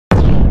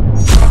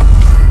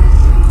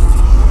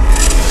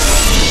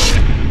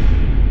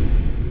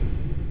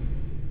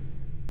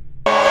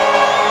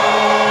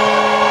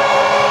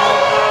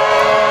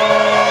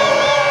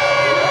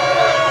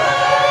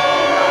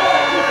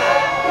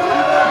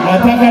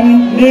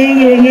na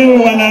ninyi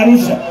wenyewe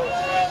Wanaarusha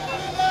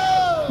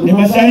ni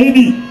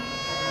mashahidi.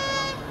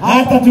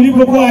 Hata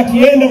tulipokuwa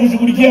akienda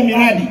kushughulikia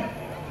miradi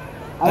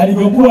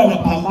alivyokuwa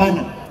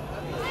anapambana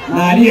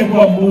na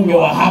aliyekuwa mbunge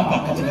wa hapa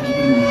katika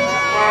kipindi.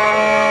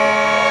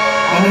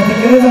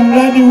 Anatekeleza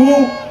mradi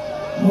huu,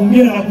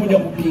 mwingine anakuja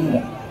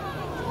kupinga.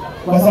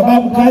 Kwa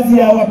sababu kazi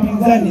ya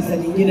wapinzani saa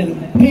nyingine ni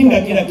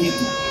kupinga kila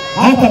kitu,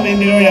 hata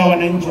maendeleo ya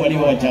wananchi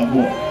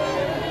waliowachagua.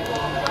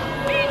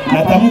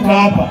 Natamka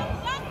hapa,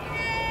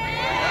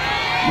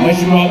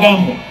 Mheshimiwa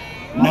Gambo,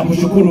 na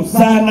kushukuru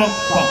sana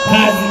kwa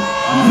kazi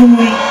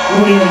nzuri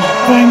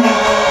uliyofanya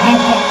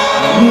hapa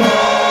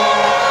Arusha.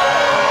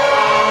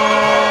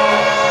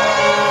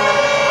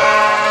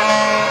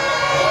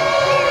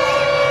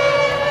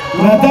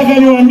 Nataka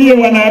niwaambie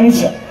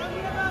Wanaarusha,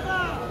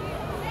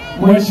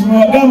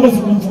 Mheshimiwa Gambo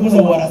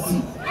sikumfukuza uarasi.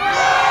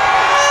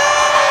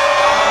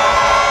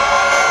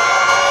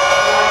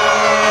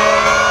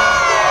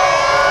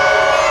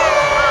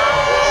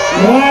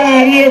 Wala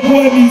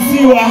aliyekuwa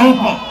DC wa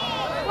hapa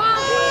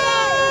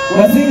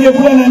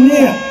wasingekuwa na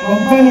nia. Kwa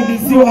mfano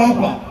DC wa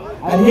hapa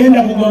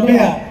alienda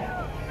kugombea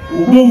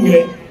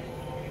Ubunge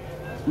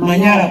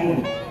Manyara kule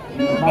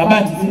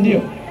Babati, si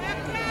ndio?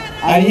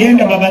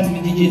 Alienda Babati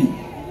vijijini.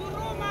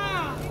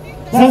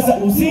 Sasa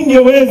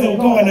usingeweza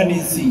ukawa na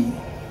DC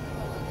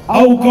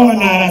au ukawa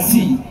na RC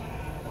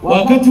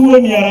wakati huo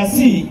ni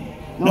RC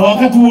na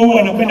wakati huo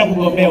anakwenda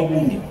kugombea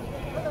Ubunge.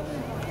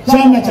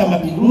 Chama cha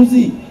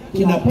Mapinduzi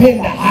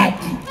kinapenda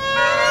haki,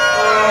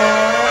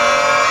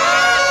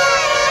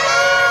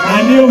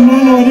 na ndio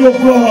maana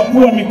waliokuwa wakuu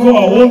wa mikoa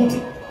wote,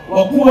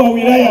 wakuu wa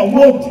wilaya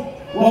wote,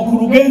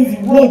 wakurugenzi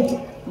wote,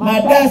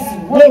 madasi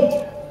wote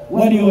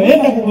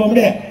walioenda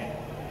kugombea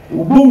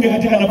Ubunge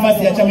katika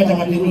nafasi ya Chama cha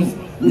Mapinduzi,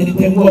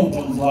 nilitengua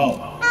uteuzi wao.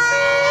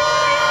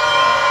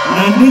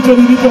 Na ndicho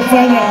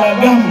nilichofanya kwa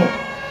Gambo.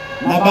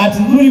 Na bahati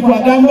nzuri kwa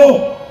Gambo,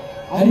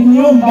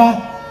 aliniomba,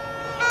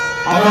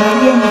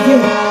 akaniambia,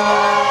 mzee,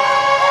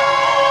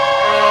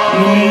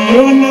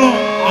 nimeiona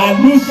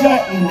Arusha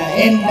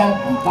inaenda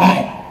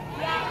vibaya,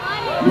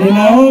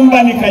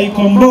 ninaomba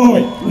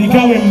nikaikomboe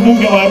nikawe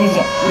mbunge wa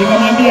Arusha.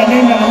 Nikamwambia,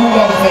 nenda na Mungu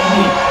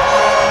akusaidie.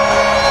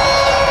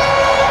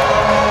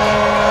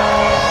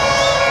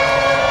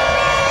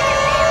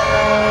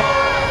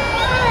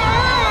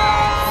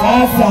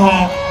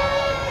 Sasa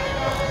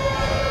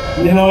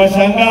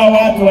ninawashangaa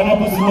watu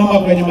wanaposimama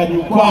kwenye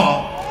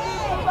majukwaa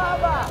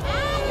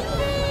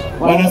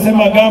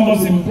wanasema Gambo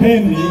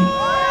simpendi.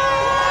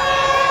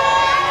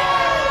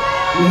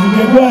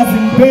 Ningekuwa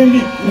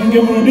simpendi,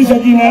 ningemrudisha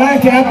jina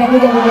lake hapa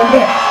kuja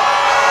kugombea.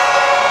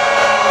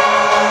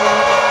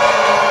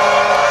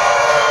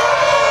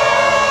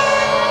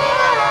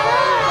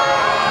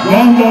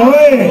 Gambo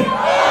wewe,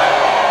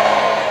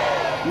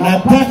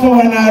 nataka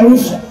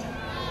Wanaarusha,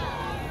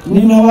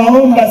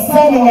 ninawaomba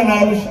sana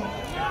Wanaarusha,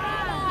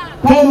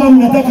 kama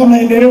mnataka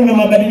maendeleo na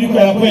mabadiliko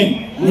ya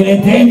kweli,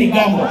 nileteeni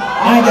Gambo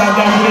aje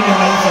agambulie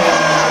maisha ya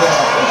maendeleo.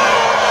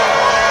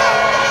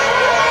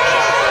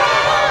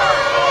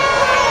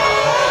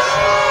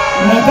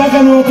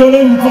 Nataka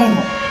niwatolee mfano.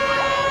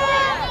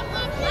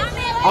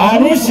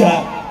 Arusha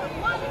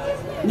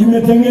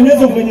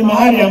imetengenezwa kwenye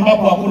mahali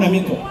ambapo hakuna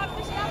mito.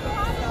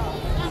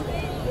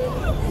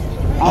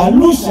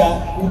 Arusha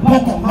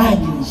kupata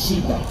maji ni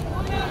shida.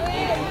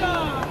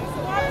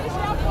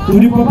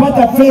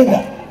 Tulipopata fedha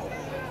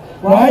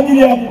kwa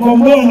ajili ya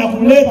kukomboa na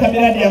kuleta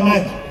miradi ya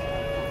maji,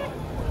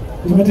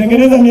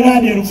 tumetengeneza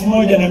miradi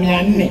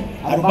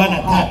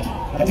 1443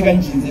 katika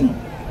nchi nzima.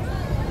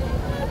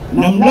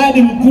 Na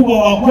mradi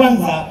mkubwa wa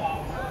kwanza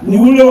ni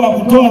ule wa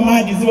kutoa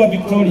maji ziwa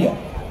Victoria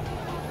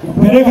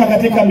kupeleka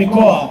katika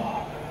mikoa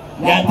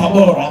ya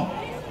Tabora.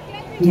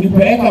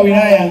 Tulipeleka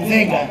wilaya ya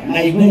Nzega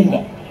na Igunga,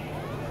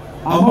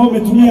 ambao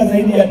umetumia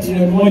zaidi ya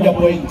trilioni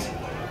 1.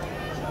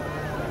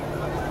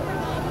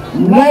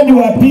 Mradi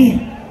wa pili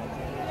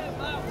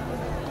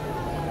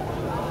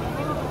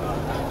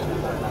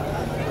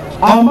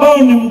ambao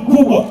ni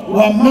mkubwa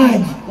wa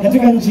maji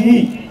katika nchi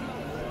hii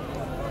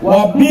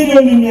wa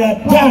bilioni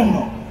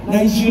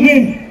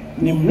 520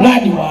 ni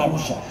mradi wa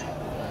Arusha.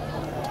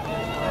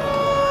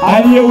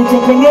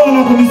 Aliyeuchokonoa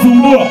na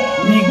kunisumbua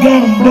ni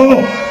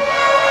Gambo.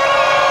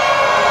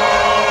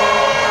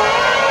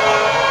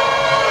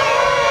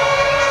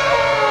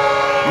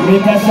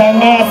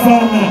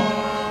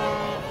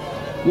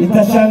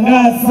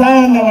 Nitashangaa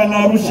sana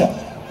Wanaarusha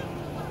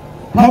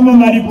kama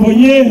malipo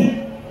yenu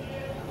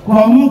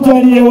kwa mtu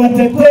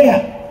aliyewatetea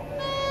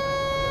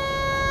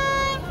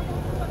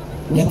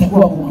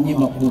yatakuwa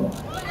kumnyima kura.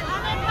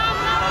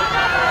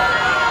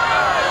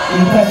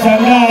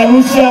 Nitashangaa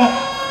Arusha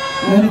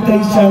na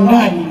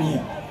nitaishangaa dunia.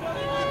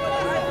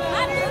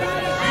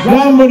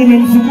 Gambo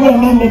nimemsukua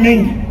mambo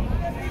mengi,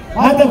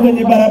 hata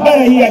kwenye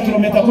barabara hii ya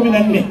kilomita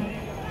 14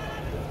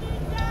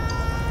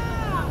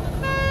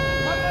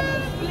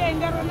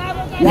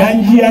 ya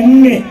njia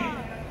 4,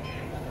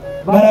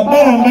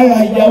 barabara ambayo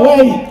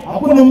haijawahi,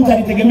 hakuna mtu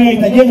alitegemea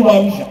itajengwa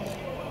Arusha,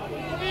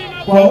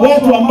 kwa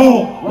watu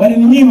ambao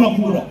walininyima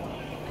kura.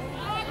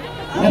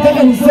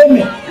 Nataka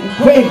niseme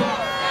ukweli,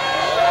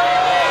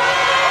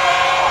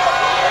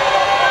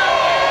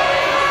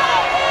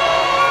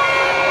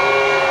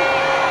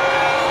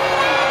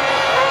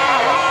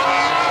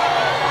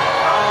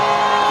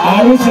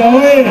 Arusha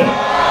oye!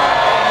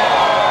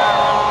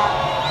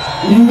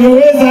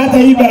 Ingeweza hata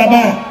hii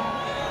barabara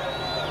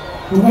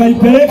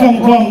tukaipeleka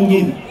mkoa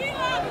mwingine,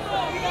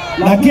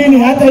 lakini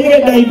hata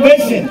ile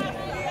diversion,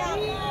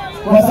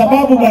 kwa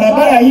sababu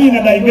barabara hii na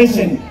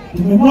diversion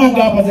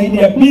tumemwaga hapa zaidi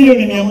ya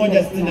bilioni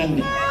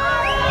 164.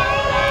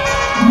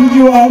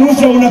 Mji wa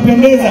Arusha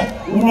unapendeza,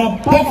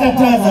 unapata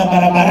taa za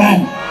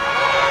barabarani.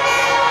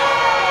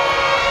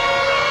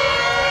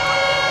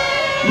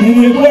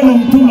 Nilikuwa na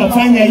mtuma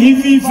fanya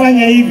hivi,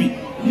 fanya hivi.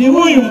 Ni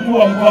huyu mkuu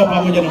wa mkoa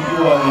pamoja na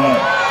mkuu wa wilaya.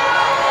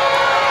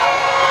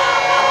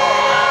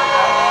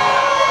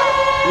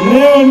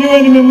 Leo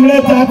niwe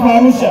nimemleta hapa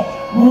Arusha,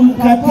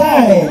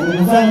 mumkatae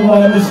ndugu zangu wa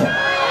Arusha.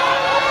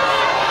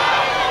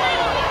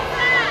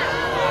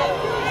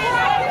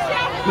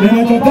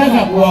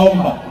 Ninachotaka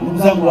kuwaomba ndugu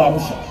zangu wa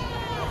Arusha,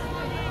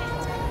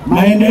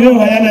 maendeleo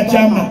hayana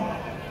chama.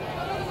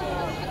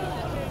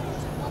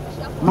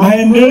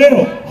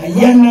 Maendeleo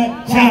hayana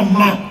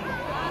chama.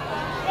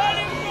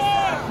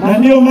 Na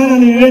ndio maana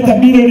nilileta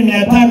bilioni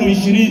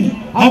 520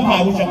 hapa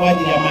Arusha kwa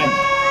ajili ya maji.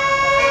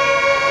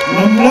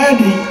 Na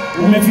mradi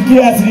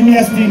umefikia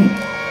 60%.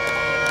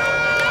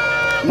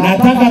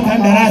 Nataka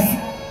kandarasi,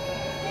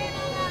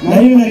 na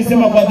hili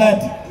nalisema kwa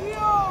dhati,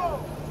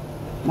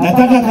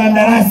 nataka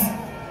kandarasi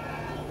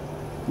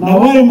na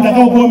wale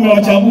mtakao kuwa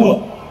mmewachagua,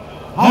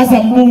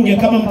 hasa mbunge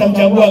kama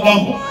mtamchagua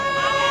Gambo,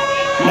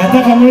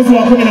 nataka mwezi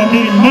wa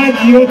 12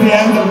 maji yote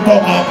yaanze kutoka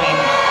hapa.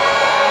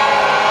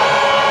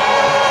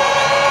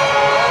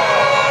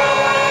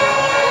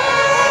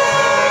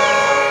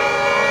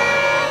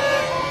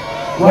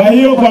 Kwa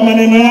hiyo kwa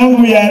maneno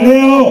yangu ya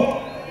leo,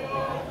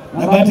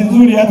 na bahati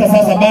nzuri hata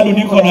sasa bado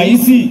niko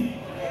Raisi,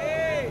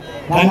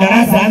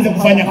 kandarasi aanze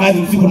kufanya kazi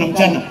usiku na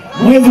mchana,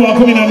 mwezi wa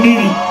 12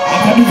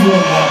 akabidhi huo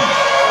mradi.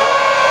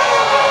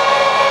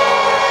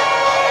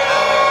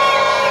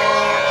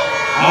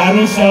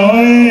 Arusha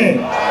oye!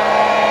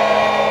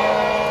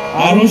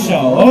 Arusha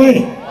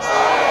oye!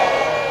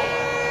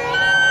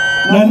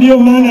 Na ndio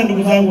maana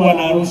ndugu zangu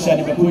wana Arusha,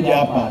 nimekuja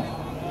hapa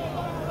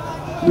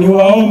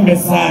niwaombe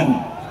sana.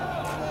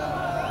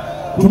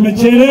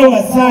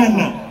 Tumechelewa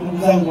sana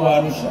ndugu zangu wa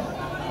Arusha.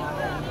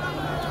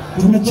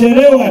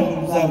 Tumechelewa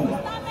ndugu zangu.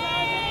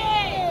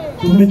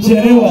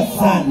 Tumechelewa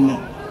sana.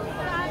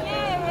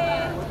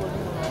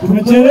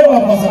 Tumechelewa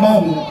kwa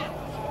sababu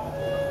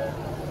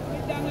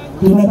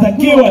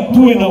tunatakiwa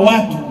tuwe na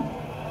watu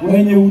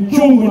wenye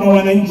uchungu na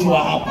wananchi wa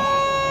hapa.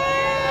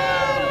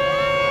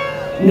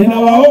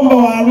 Ninawaomba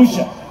wa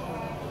Arusha,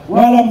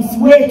 wala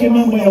msiweke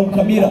mambo ya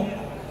ukabila.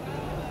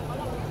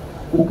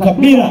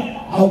 Ukabila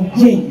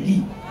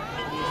haujengi.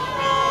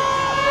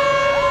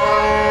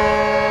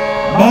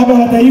 Baba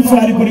wa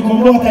taifa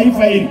alipolikomboa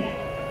taifa hili,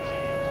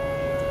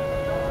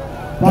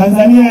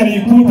 Tanzania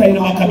alikuta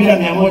ina makabila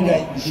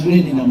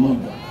 121.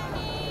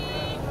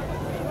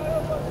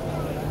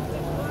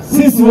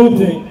 Sisi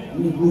wote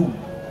ni ndugu.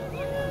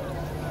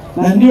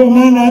 Na ndio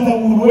maana hata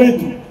uhuru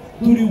wetu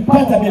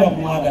tuliupata bila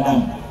kumwaga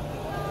damu.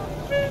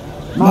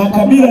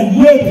 Makabila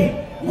yote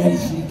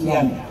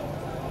yalishirikiana.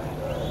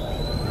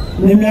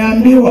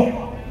 Nimeambiwa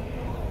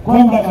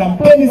kwamba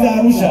kampeni za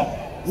Arusha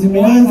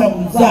zimeanza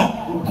kuzaa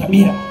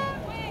ukabila.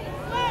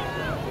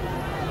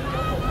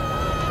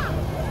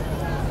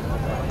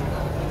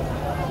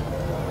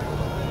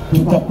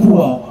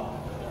 Tutakuwa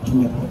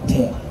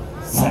tumepotea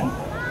sana.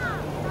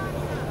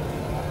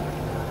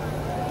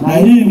 Na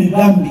hii ni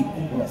dhambi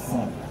kubwa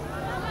sana.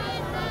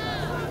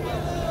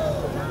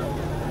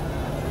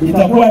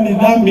 Itakuwa ni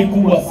dhambi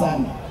kubwa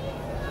sana.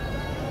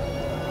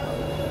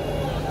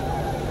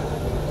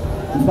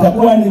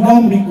 Itakuwa ni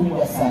dhambi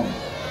kubwa sana.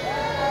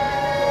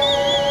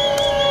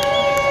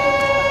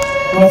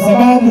 Kwa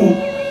sababu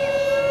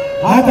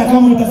hata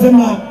kama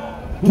utasema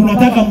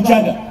tunataka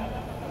Mchaga,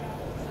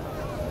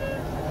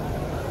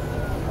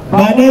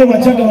 baadaye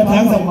Wachaga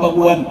wataanza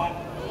kubaguana.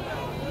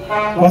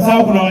 Kwa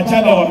sababu kuna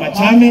Wachaga wa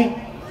Machame,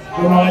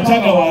 kuna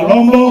Wachaga wa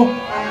Lombo,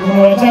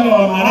 kuna Wachaga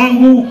wa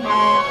Marangu,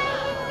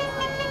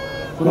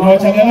 kuna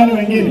Wachaga gani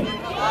wengine?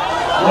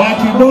 Wa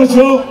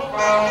Kibosho.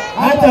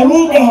 Hata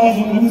lugha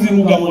hawazungumzi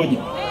lugha moja.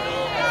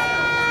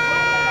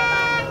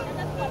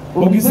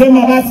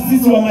 Ukisema basi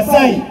sisi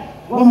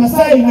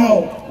Wamasai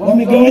nao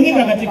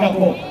wamegawanyika katika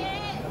koo.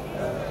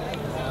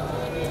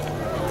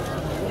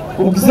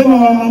 Ukisema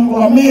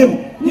wa Meru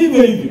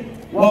hivyo hivyo.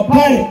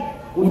 Wapare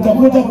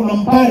utakuta kuna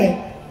Mpare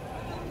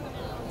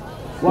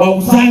wa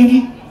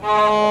Usangi,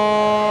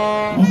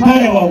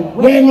 Mpare wa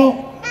Ugweno,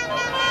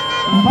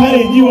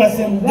 Mpare jiwa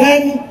sehemu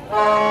gani.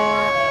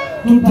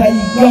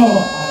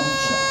 Tutaigawa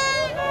Arusha.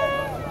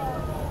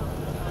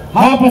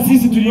 Hapa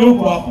sisi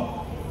tulioko hapa,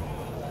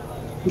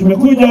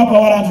 tumekuja hapa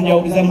wala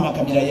hatujaulizana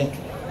makabila yetu.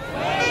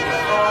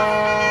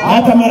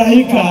 Hata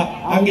malaika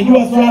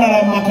angejua swala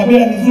la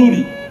makabila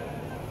vizuri,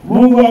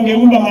 Mungu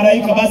angeumba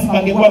malaika, basi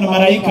pangekuwa na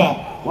malaika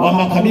wa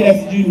makabila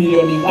sijui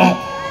milioni ngapi.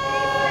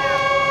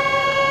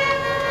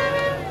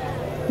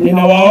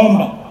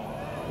 Ninawaomba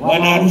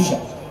wana Arusha,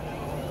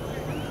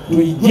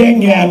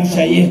 tuijenge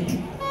Arusha yetu.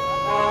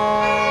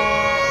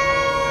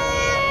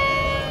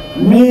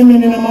 Mimi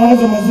nina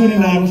mawazo mazuri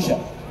na Arusha.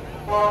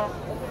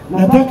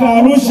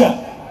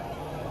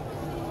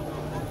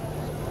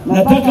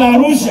 Nataka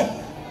Arusha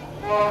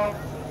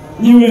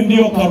iwe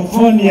ndio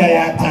California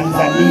ya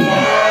Tanzania.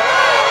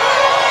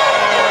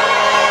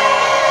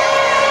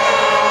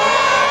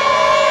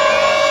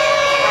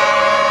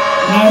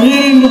 Na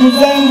hili ndugu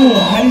zangu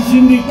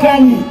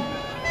halishindikani.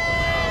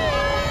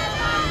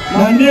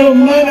 Na ndio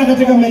maana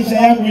katika maisha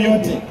yangu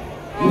yote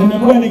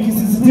nimekuwa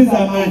nikisisitiza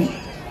amani.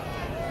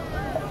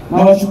 Na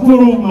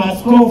washukuru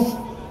maaskofu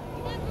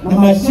na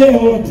mashehe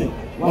wote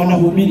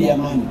wanahubiri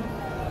amani.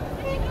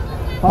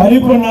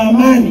 Palipo na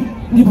amani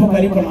ndipo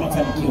palipo na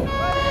mafanikio.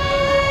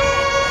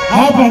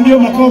 Hapa ndio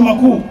makao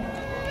makuu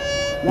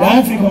ya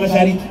Afrika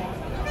Mashariki.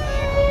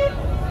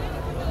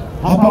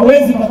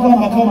 Hapawezi pakawa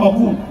makao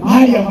makuu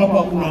mahali ambapo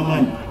hakuna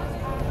amani.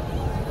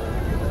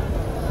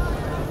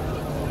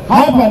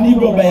 Hapa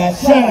ndipo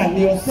biashara,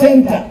 ndio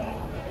center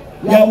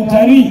ya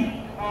utalii.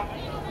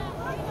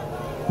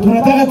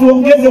 Tunataka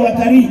tuongeze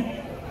watalii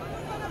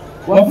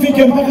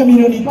wafike mpaka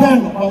milioni 5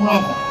 kwa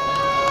mwaka.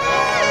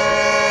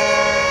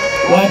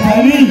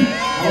 Watalii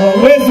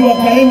hawawezi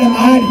wakaenda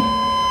mahali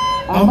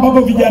ambapo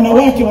vijana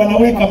wake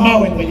wanaweka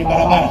mawe kwenye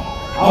barabara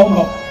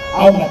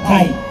au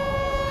matai.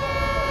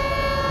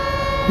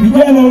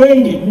 Vijana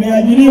wengi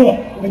wameajiriwa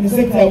kwenye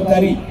sekta ya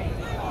utalii.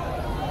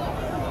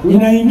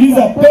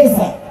 Inaingiza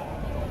pesa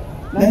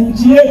na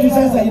nchi yetu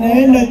sasa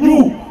inaenda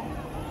juu.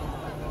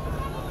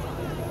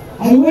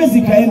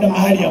 Haiwezi kaenda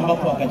mahali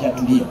ambapo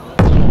akajatulia.